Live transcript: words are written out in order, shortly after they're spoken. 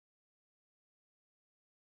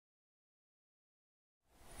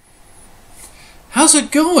How's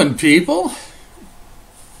it going, people?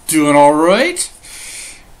 Doing all right?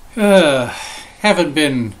 Haven't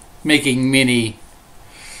been making many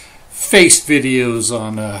face videos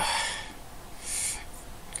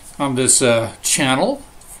on this channel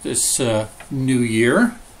this new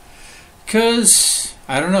year because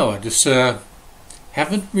I don't know. I just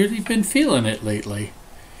haven't really been feeling it lately.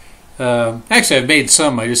 Actually, I've made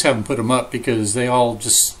some. I just haven't put them up because they all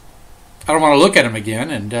just I don't want to look at them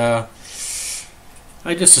again, and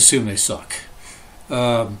I just assume they suck.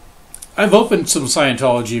 I've opened some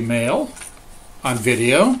Scientology mail on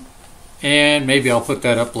video, and maybe I'll put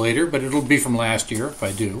that up later, but it'll be from last year if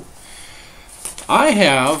I do. I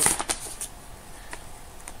have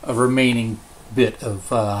a remaining bit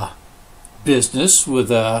of business with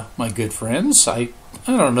my good friends. I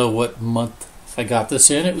don't know what month I got this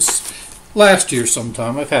in. It was last year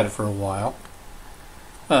sometime. I've had it for a while.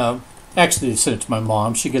 Actually, I sent it to my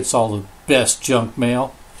mom. She gets all the best junk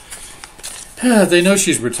mail. They know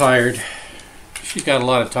she's retired. She's got a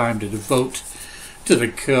lot of time to devote to the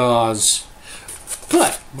cause.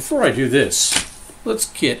 But before I do this,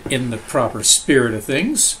 let's get in the proper spirit of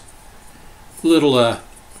things. A little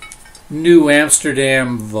New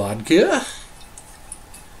Amsterdam vodka.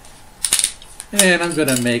 And I'm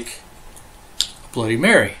going to make a Bloody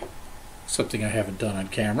Mary. Something I haven't done on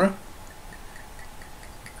camera.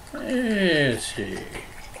 Let's see.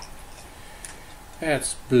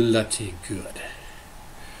 That's bloody good.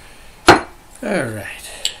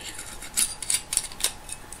 Alright.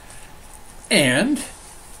 And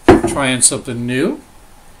trying something new.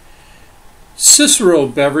 Cicero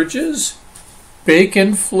Beverages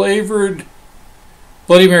bacon flavored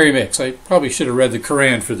Bloody Mary mix. I probably should have read the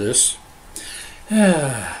Quran for this.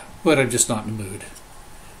 But I'm just not in the mood.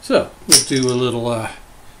 So we'll do a little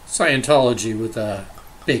Scientology with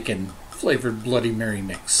bacon flavored Bloody Mary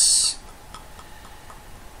mix.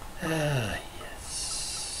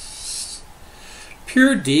 Yes.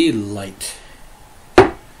 Pure delight.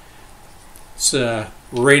 It's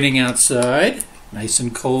raining outside, nice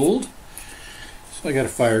and cold. So I got a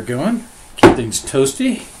fire going, keep things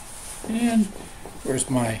toasty. And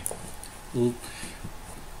where's my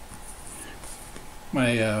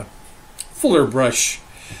Fuller Brush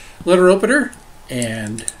letter opener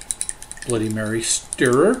and Bloody Mary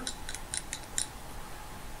stirrer.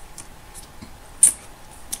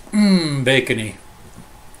 Bacony.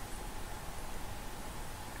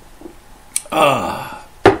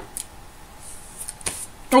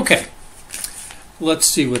 Okay. Let's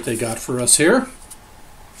see what they got for us here.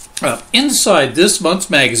 Inside this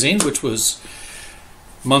month's magazine, which was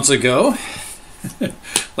months ago,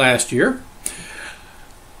 last year.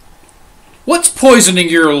 What's poisoning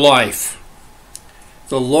your life?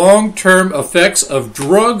 The long-term effects of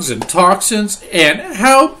drugs and toxins, and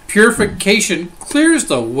how purification clears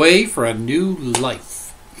the way for a new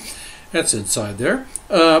life. That's inside there.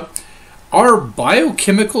 Our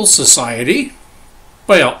Biochemical Society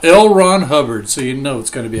by L. Ron Hubbard, so you know it's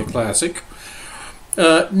going to be a classic.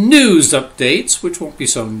 News updates, which won't be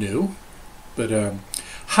so new, but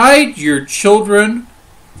hide your children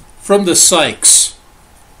from the psychs.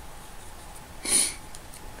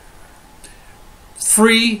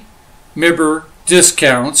 Free member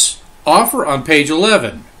discounts offer on page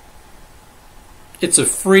 11. It's a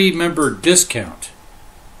free member discount.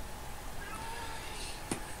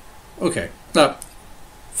 Okay.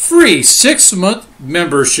 Free 6-month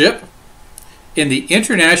membership in the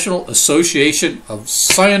International Association of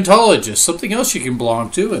Scientologists. Something else you can belong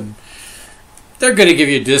to, and they're going to give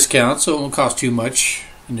you a discount, so it won't cost too much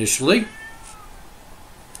initially.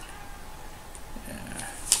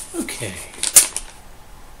 Okay.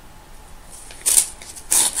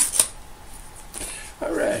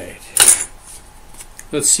 All right.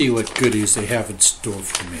 Let's see what goodies they have in store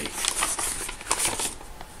for me.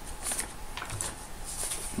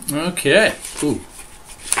 Okay. Ooh.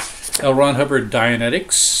 L. Ron Hubbard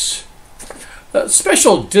Dianetics.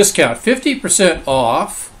 Special discount, 50%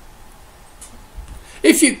 off.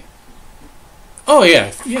 If you... Oh,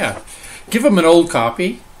 yeah. Give them an old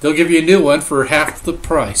copy. They'll give you a new one for half the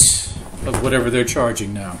price of whatever they're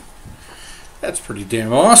charging now. That's pretty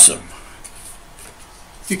damn awesome.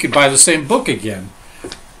 You could buy the same book again.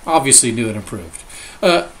 Obviously new and improved.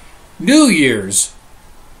 New Year's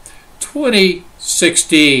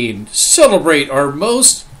 2016. Celebrate our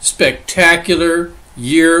most spectacular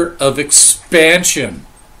year of expansion.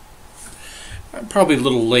 I'm probably a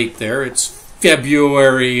little late there. It's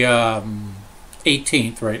February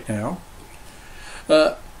 18th right now.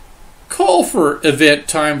 Call for event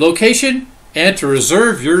time, location, and to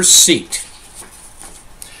reserve your seat.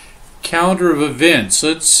 Calendar of events.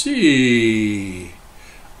 Let's see.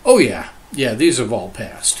 Oh, yeah. Yeah, these have all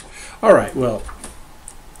passed. All right, well,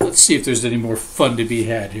 let's see if there's any more fun to be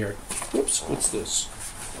had here. Whoops, what's this?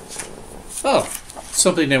 Oh,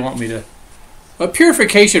 something they want me to... A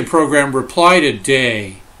purification program reply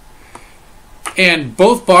today. And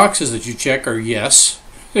both boxes that you check are yes.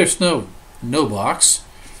 There's no box.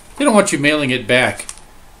 They don't want you mailing it back.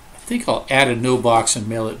 I think I'll add a no box and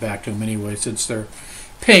mail it back to them anyway, since they're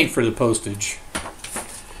paying for the postage.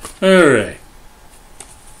 All right.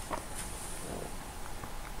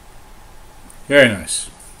 Very nice.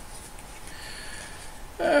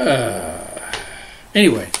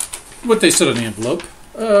 Anyway, what they said on the envelope.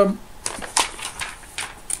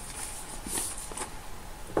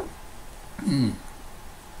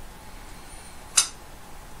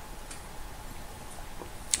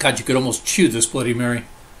 God, you could almost chew this Bloody Mary.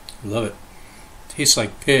 Love it. Tastes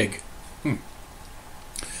like pig.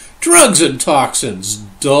 Drugs and toxins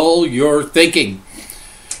dull your thinking,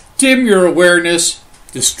 dim your awareness,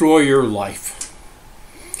 destroy your life.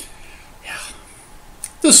 Yeah.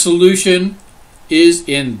 The solution is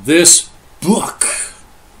in this book.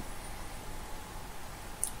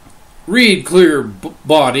 Read Clear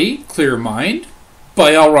Body, Clear Mind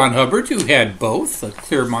by L. Ron Hubbard, who had both, a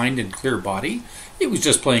clear mind and clear body. He was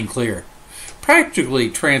just plain clear. Practically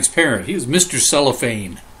transparent. He was Mr.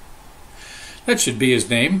 Cellophane. That should be his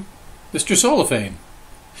name. Mr. Cellophane.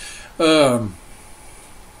 The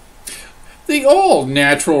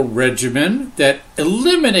all-natural regimen that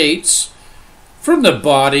eliminates from the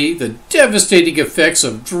body the devastating effects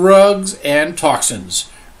of drugs and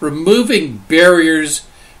toxins, removing barriers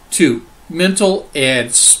to mental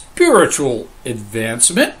and spiritual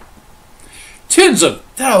advancement. Tens of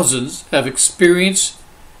thousands have experienced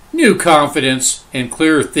new confidence and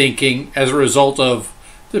clear thinking as a result of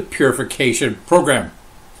the purification program.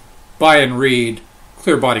 Buy and read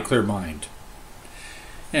Clear Body, Clear Mind.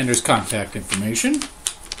 And there's contact information.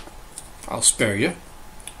 I'll spare you.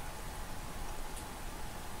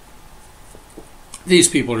 These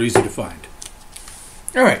people are easy to find.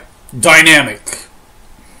 All right. Dynamic.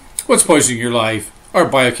 What's poisoning your life? Our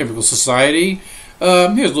Biochemical Society.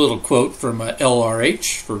 Here's a little quote from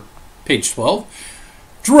LRH for page 12.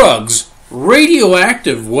 Drugs,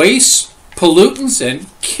 radioactive wastes, pollutants, and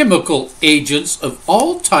chemical agents of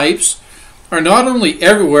all types are not only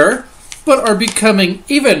everywhere, but are becoming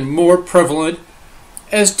even more prevalent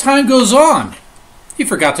as time goes on. He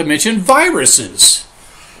forgot to mention viruses.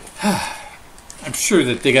 I'm sure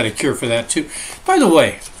that they got a cure for that too. By the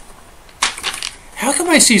way, how come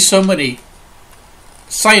I see so many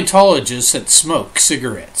Scientologists that smoke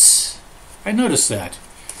cigarettes? I noticed that.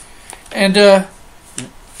 And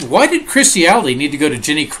why did Christianity need to go to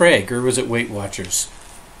Jenny Craig, or was it Weight Watchers?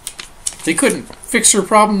 They couldn't fix her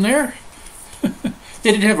problem there?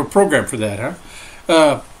 They didn't have a program for that,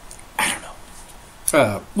 huh? I don't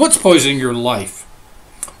know. What's poisoning your life?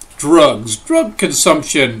 Drugs, drug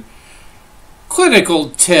consumption, clinical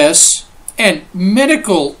tests, and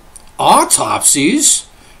medical autopsies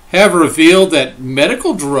have revealed that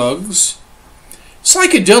medical drugs,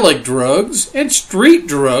 psychedelic drugs, and street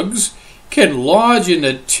drugs can lodge in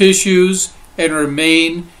the tissues and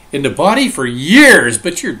remain in the body for years,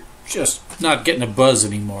 but you're just not getting a buzz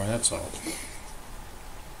anymore, that's all.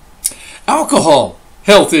 Alcohol,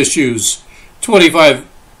 health issues. 25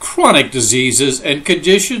 chronic diseases and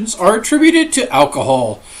conditions are attributed to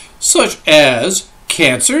alcohol, such as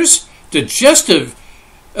cancers, digestive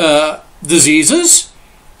diseases,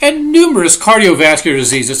 and numerous cardiovascular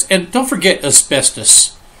diseases. And don't forget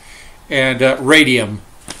asbestos and radium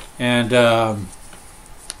and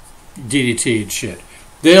DDT and shit.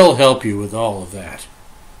 They'll help you with all of that,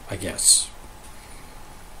 I guess.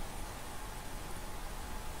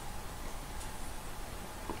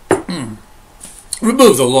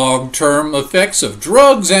 Remove the long-term effects of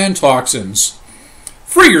drugs and toxins.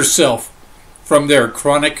 Free yourself from their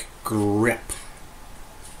chronic grip.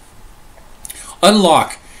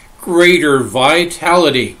 Unlock greater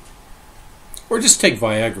vitality. Or just take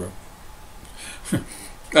Viagra.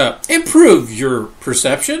 Improve your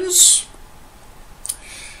perceptions.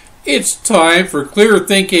 It's time for clear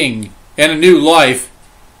thinking and a new life.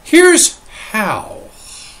 Here's how.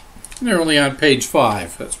 And they're only on page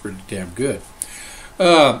 5. That's pretty damn good.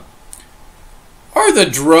 Are the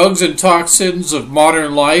drugs and toxins of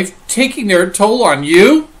modern life taking their toll on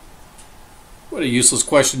you? What a useless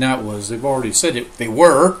question that was. They've already said it. They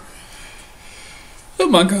were.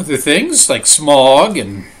 Among other things, like smog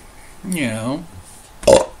and,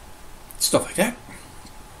 stuff like that.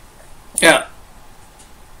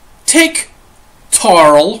 Take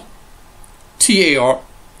Tarl, Tarl,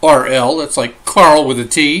 RL, that's like Carl with a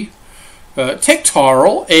T. Take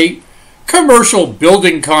Tarl, a commercial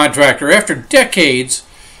building contractor. After decades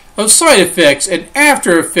of side effects and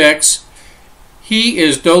after effects, he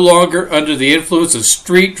is no longer under the influence of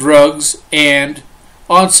street drugs and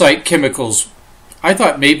on-site chemicals. I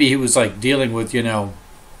thought maybe he was like dealing with,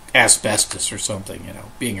 asbestos or something,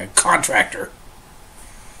 being a contractor,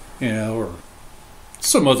 or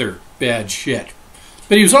some other bad shit.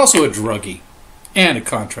 But he was also a druggie and a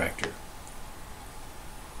contractor.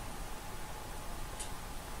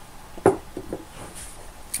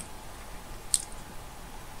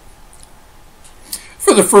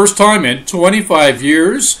 For the first time in 25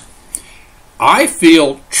 years, I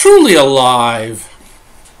feel truly alive.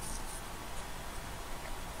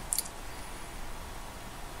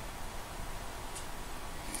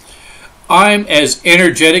 I'm as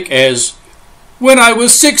energetic as when I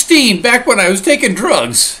was 16, back when I was taking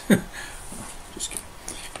drugs. Just kidding.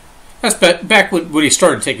 That's back when he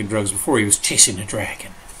started taking drugs, before he was chasing a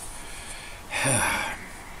dragon.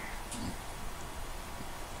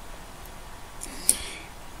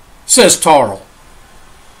 Says Tarl.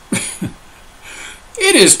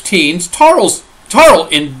 In his teens, Tarl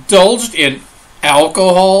indulged in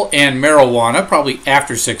alcohol and marijuana, probably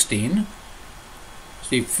after 16.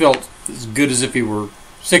 He felt as good as if he were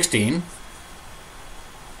 16.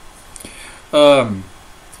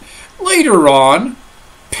 Later on,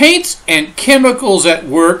 paints and chemicals at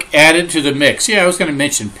work added to the mix. Yeah, I was going to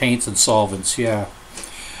mention paints and solvents, yeah.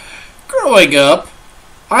 Growing up,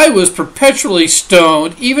 I was perpetually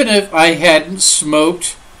stoned, even if I hadn't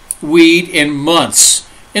smoked weed in months.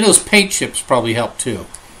 And those paint chips probably helped too.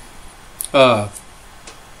 I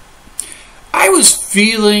was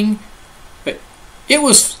feeling... It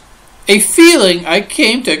was a feeling I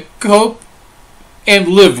came to cope and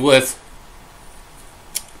live with.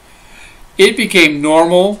 It became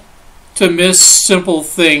normal to miss simple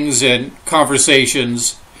things in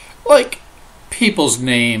conversations, like people's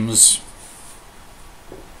names.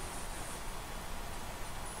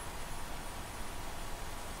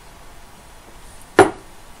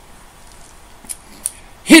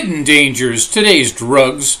 Hidden dangers. Today's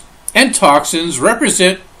drugs and toxins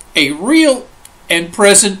represent a real and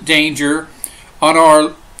present danger on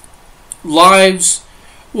our lives,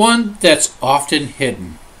 one that's often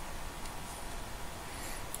hidden.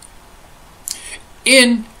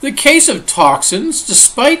 In the case of toxins,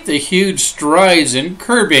 despite the huge strides in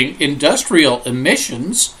curbing industrial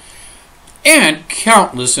emissions and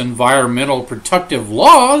countless environmental protective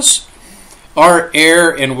laws, our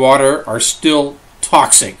air and water are still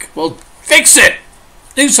toxic. Well, fix it!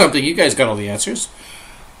 Do something. You guys got all the answers.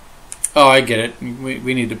 Oh, I get it.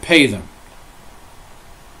 We need to pay them.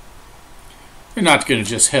 They're not going to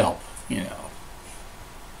just help,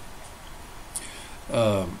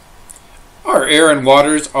 Our air and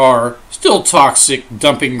waters are still toxic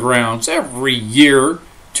dumping grounds. Every year,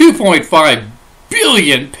 2.5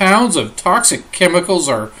 billion pounds of toxic chemicals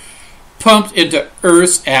are pumped into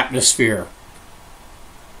Earth's atmosphere.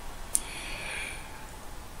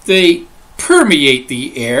 They permeate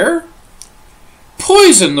the air,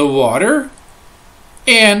 poison the water,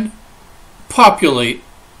 and populate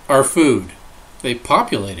our food. They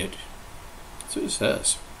populate it. That's what it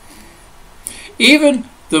says. Even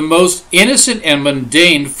the most innocent and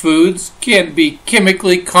mundane foods can be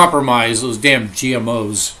chemically compromised. Those damn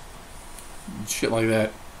GMOs. Shit like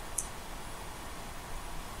that.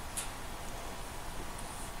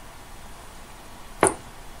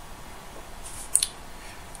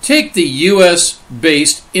 Take the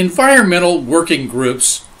U.S.-based environmental working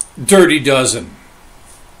group's Dirty Dozen,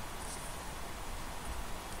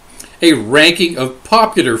 a ranking of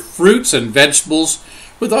popular fruits and vegetables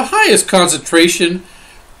with the highest concentration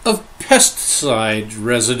of pesticide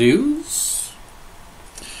residues.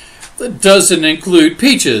 The dozen include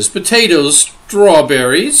peaches, potatoes,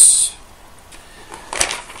 strawberries,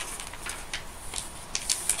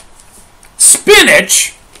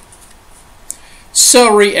 spinach,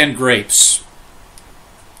 celery, and grapes.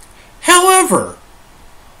 However,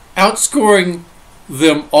 outscoring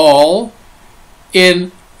them all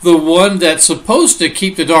in the one that's supposed to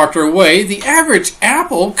keep the doctor away, the average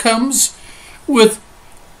apple comes with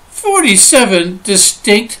 47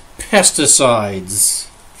 distinct pesticides.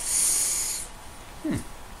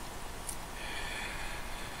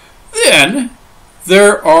 Then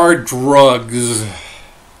there are drugs,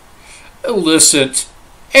 illicit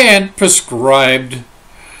and prescribed.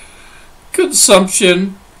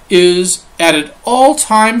 Consumption is at an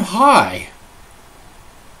all-time high.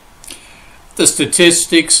 The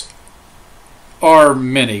statistics are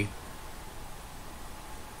many.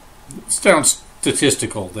 It sounds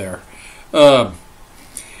statistical there. A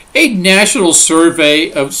national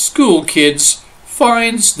survey of school kids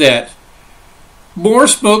finds that more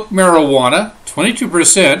smoke marijuana,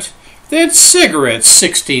 22%, than cigarettes,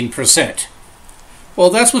 16%. Well,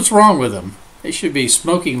 that's what's wrong with them. They should be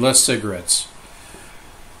smoking less cigarettes.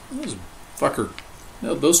 Those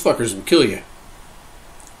fuckers will kill you.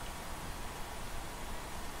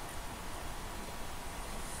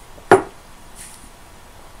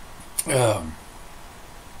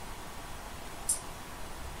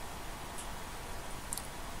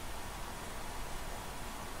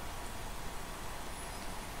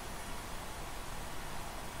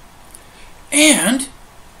 And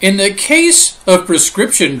in the case of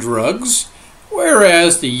prescription drugs,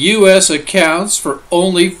 whereas the U.S. accounts for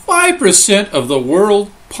only 5% of the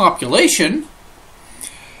world population,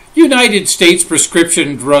 United States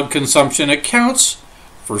prescription drug consumption accounts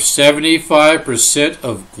for 75%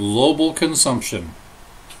 of global consumption.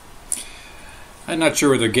 I'm not sure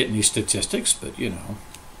where they're getting these statistics, but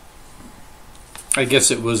I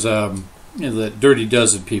guess it was the Dirty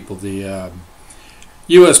Dozen people, the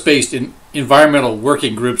U.S.-based Environmental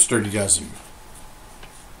Working Group's Dirty Dozen.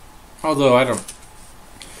 Although I don't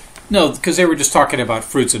know, because they were just talking about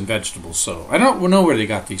fruits and vegetables, so I don't know where they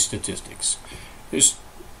got these statistics. There's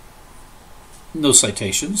no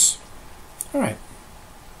citations. All right.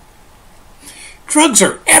 Drugs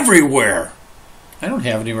are everywhere. I don't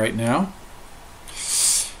have any right now.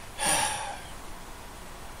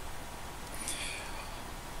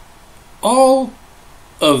 All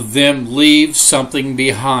of them leave something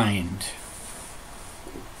behind.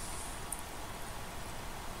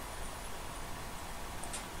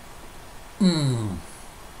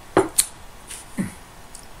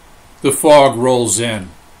 The fog rolls in.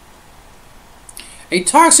 A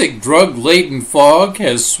toxic drug-laden fog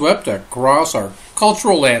has swept across our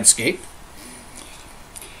cultural landscape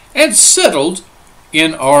and settled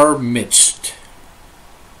in our midst.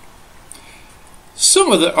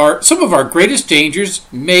 Some of our greatest dangers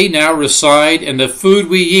may now reside in the food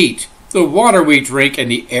we eat, the water we drink, and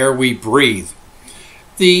the air we breathe.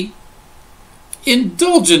 The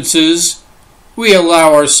indulgences we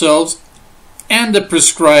allow ourselves and the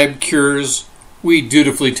prescribed cures we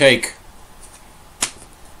dutifully take.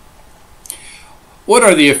 What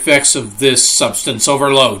are the effects of this substance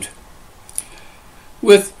overload?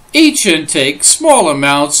 With each intake, small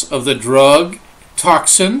amounts of the drug,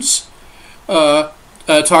 toxins,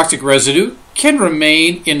 toxic residue can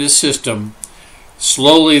remain in the system.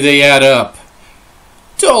 Slowly they add up,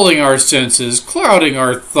 dulling our senses, clouding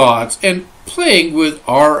our thoughts, and playing with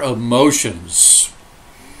our emotions.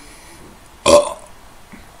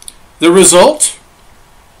 The result?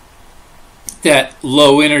 That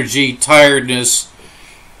low energy, tiredness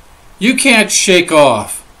you can't shake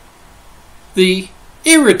off. The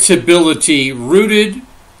irritability rooted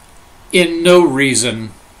in no reason.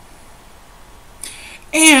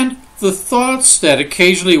 And the thoughts that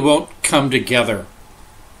occasionally won't come together.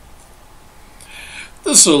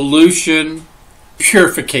 The solution,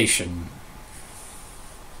 purification.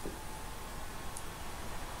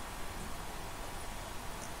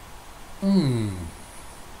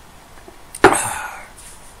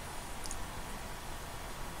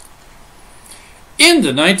 In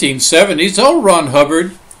the 1970s, L. Ron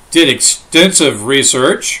Hubbard did extensive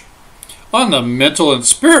research on the mental and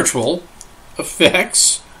spiritual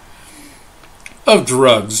effects of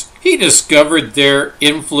drugs. He discovered their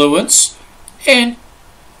influence and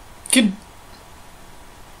can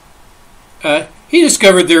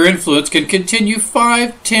continue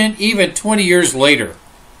 5, 10, even 20 years later.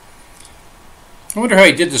 I wonder how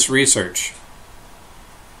he did this research.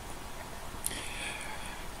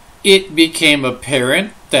 It became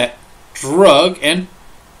apparent that drug and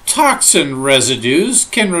toxin residues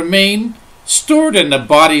can remain stored in the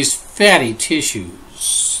body's fatty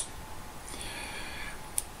tissues.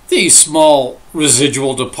 These small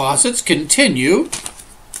residual deposits continue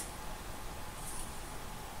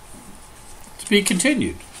to be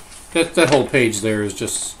continued. That whole page there is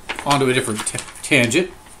just onto a different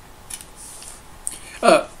tangent.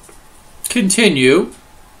 Continue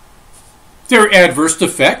their adverse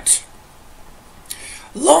effect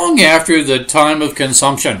long after the time of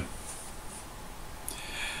consumption.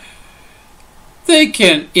 They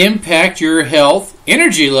can impact your health,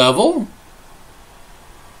 energy level,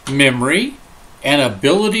 memory, and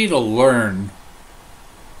ability to learn.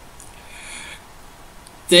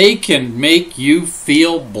 They can make you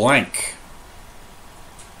feel blank,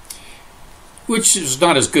 which is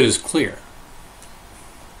not as good as clear.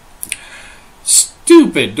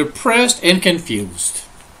 Stupid, depressed, and confused.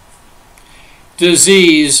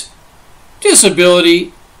 Disease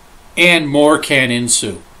disability, and more can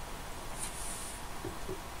ensue.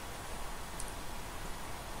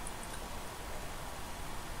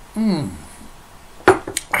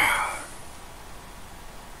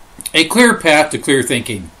 A clear path to clear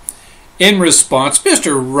thinking. In response,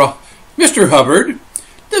 Mr. Hubbard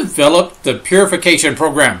developed the Purification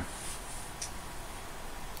Program,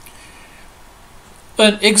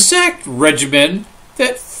 an exact regimen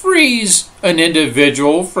that frees an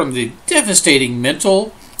individual from the devastating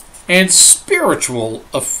mental and spiritual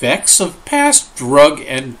effects of past drugs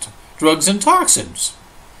and toxins.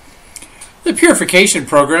 The Purification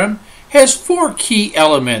Program has 4 key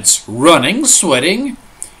elements: running, sweating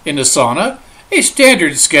in the sauna, a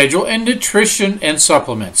standard schedule, and nutrition and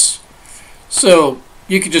supplements. So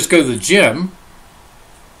you could just go to the gym,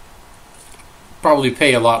 probably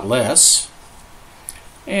pay a lot less,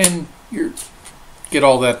 and you get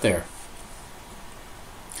all that there.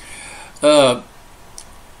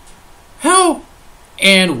 How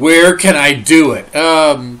and where can I do it?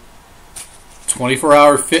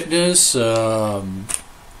 24-hour fitness, or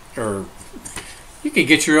you could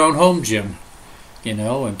get your own home gym,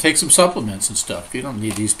 and take some supplements and stuff. You don't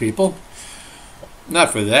need these people.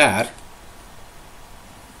 Not for that.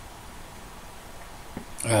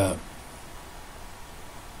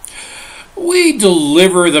 We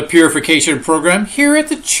deliver the Purification Program here at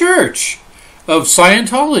the Church of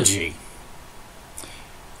Scientology.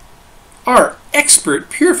 Our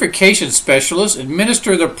expert purification specialists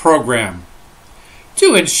administer the program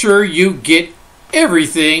to ensure you get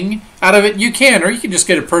everything out of it you can, or you can just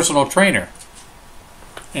get a personal trainer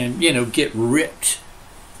and, get ripped.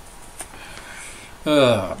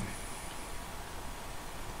 While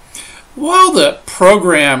the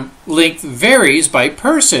program length varies by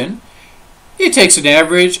person, it takes an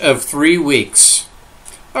average of 3 weeks.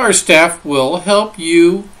 Our staff will help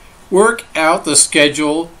you work out the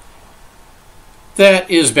schedule that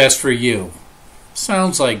is best for you.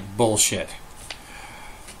 Sounds like bullshit.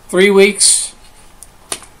 3 weeks?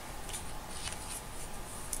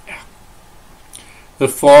 The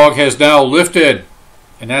fog has now lifted,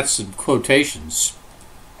 and that's in quotations.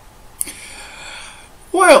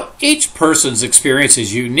 While each person's experience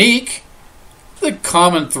is unique, the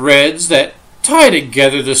common threads that tie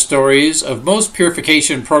together the stories of most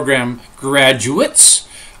Purification Program graduates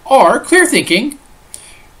are clear thinking,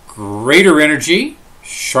 greater energy,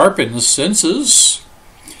 sharpened senses,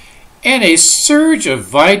 and a surge of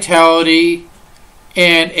vitality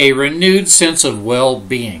and a renewed sense of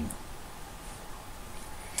well-being.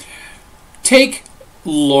 Take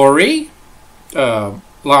Lauri,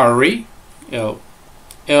 Lowry,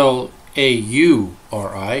 L-A-U-R-I,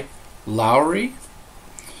 Lowry,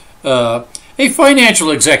 a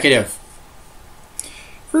financial executive.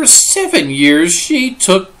 For 7 years, she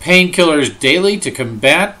took painkillers daily to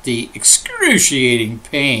combat the excruciating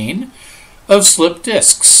pain of slipped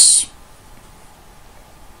discs.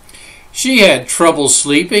 She had trouble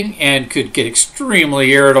sleeping and could get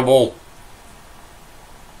extremely irritable.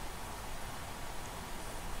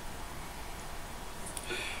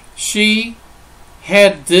 She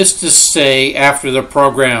had this to say after the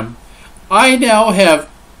program: "I now have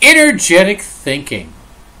energetic thinking,"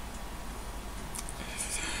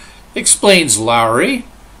 explains Lowry.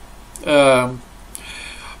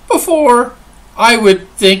 Before, I would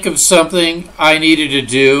think of something I needed to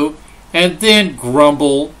do and then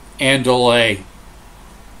grumble and delay.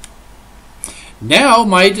 Now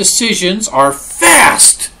my decisions are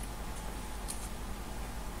fast.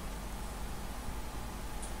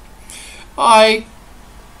 I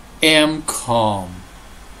am calm.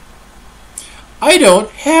 I don't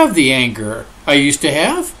have the anger I used to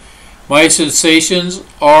have. My sensations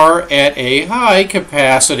are at a high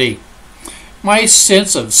capacity. My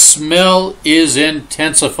sense of smell is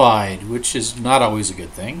intensified, which is not always a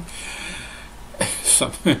good thing.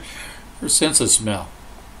 Her sense of smell.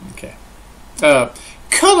 Okay.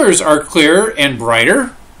 Colors are clearer and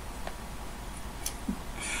brighter.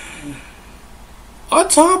 On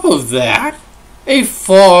top of that, a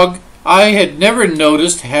fog I had never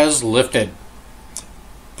noticed has lifted.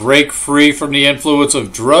 Break free from the influence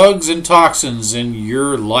of drugs and toxins in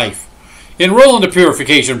your life. Enroll in the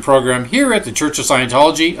Purification Program here at the Church of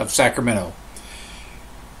Scientology of Sacramento.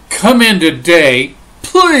 Come in today,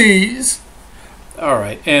 please. All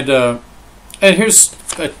right, and here's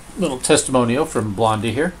a little testimonial from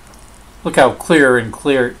Blondie here. Look how clear and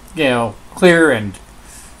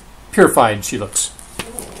purified she looks.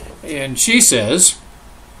 And she says,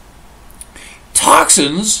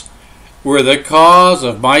 "Toxins were the cause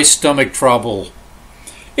of my stomach trouble.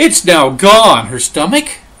 It's now gone." Her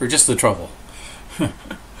stomach, or just the trouble?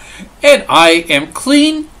 And I am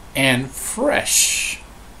clean and fresh.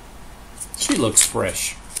 She looks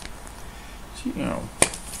fresh. You know.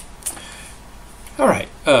 All right.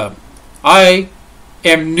 I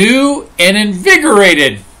am new and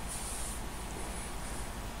invigorated.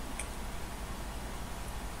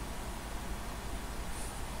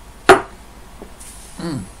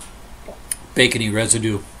 Bacony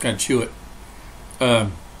residue. Gotta chew it.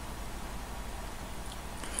 The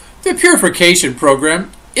purification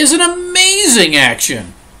program is an amazing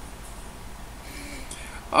action.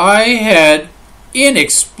 I had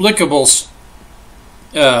inexplicable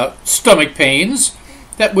stomach pains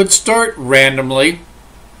that would start randomly.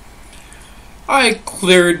 I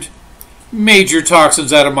cleared major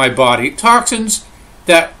toxins out of my body, toxins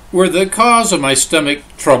that were the cause of my stomach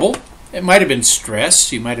trouble. It might have been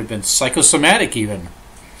stress, it might have been psychosomatic even.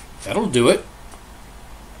 That'll do it.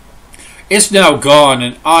 It's now gone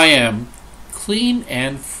and I am clean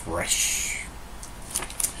and fresh.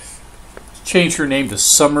 Change her name to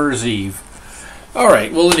Summer's Eve.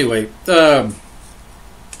 Alright, well anyway,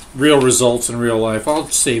 real results in real life. I'll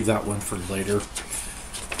save that one for later.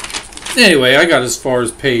 Anyway, I got as far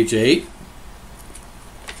as page 8.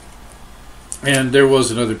 And there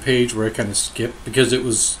was another page where I kind of skipped because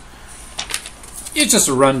it's just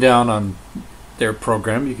a rundown on their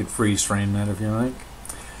program. You could freeze frame that if you like.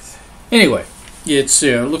 Anyway, it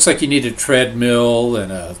looks like you need a treadmill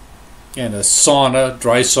and a sauna,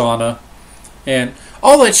 dry sauna, and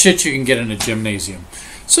all that shit you can get in a gymnasium.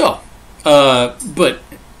 So, but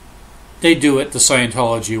they do it the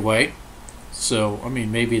Scientology way. So, I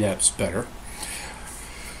mean, maybe that's better.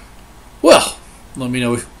 Well, let me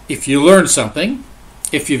know if you learned something.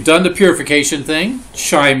 If you've done the purification thing,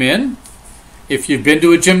 chime in. If you've been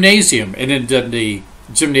to a gymnasium and then done the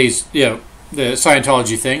the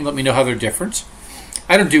Scientology thing, let me know how they're different.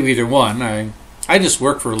 I don't do either one. I just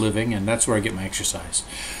work for a living, and that's where I get my exercise.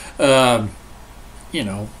 You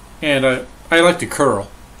know, and I like to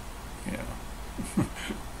curl. You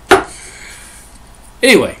know.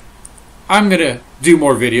 Anyway, I'm gonna do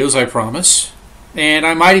more videos, I promise, and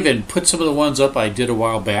I might even put some of the ones up I did a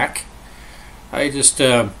while back. I just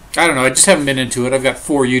I don't know. I just haven't been into it. I've got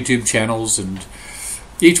 4 YouTube channels, and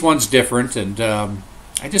each one's different, and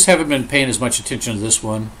I just haven't been paying as much attention to this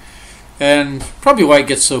one, and probably why it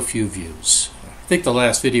gets so few views. I think the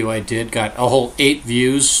last video I did got a whole 8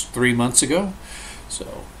 views 3 months ago,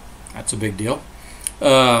 so that's a big deal.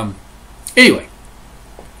 Anyway,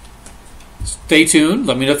 stay tuned.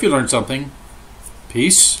 Let me know if you learned something.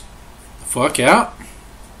 Peace the fuck out,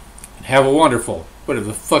 and have a wonderful, whatever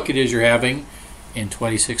the fuck it is you're having in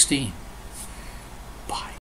 2016.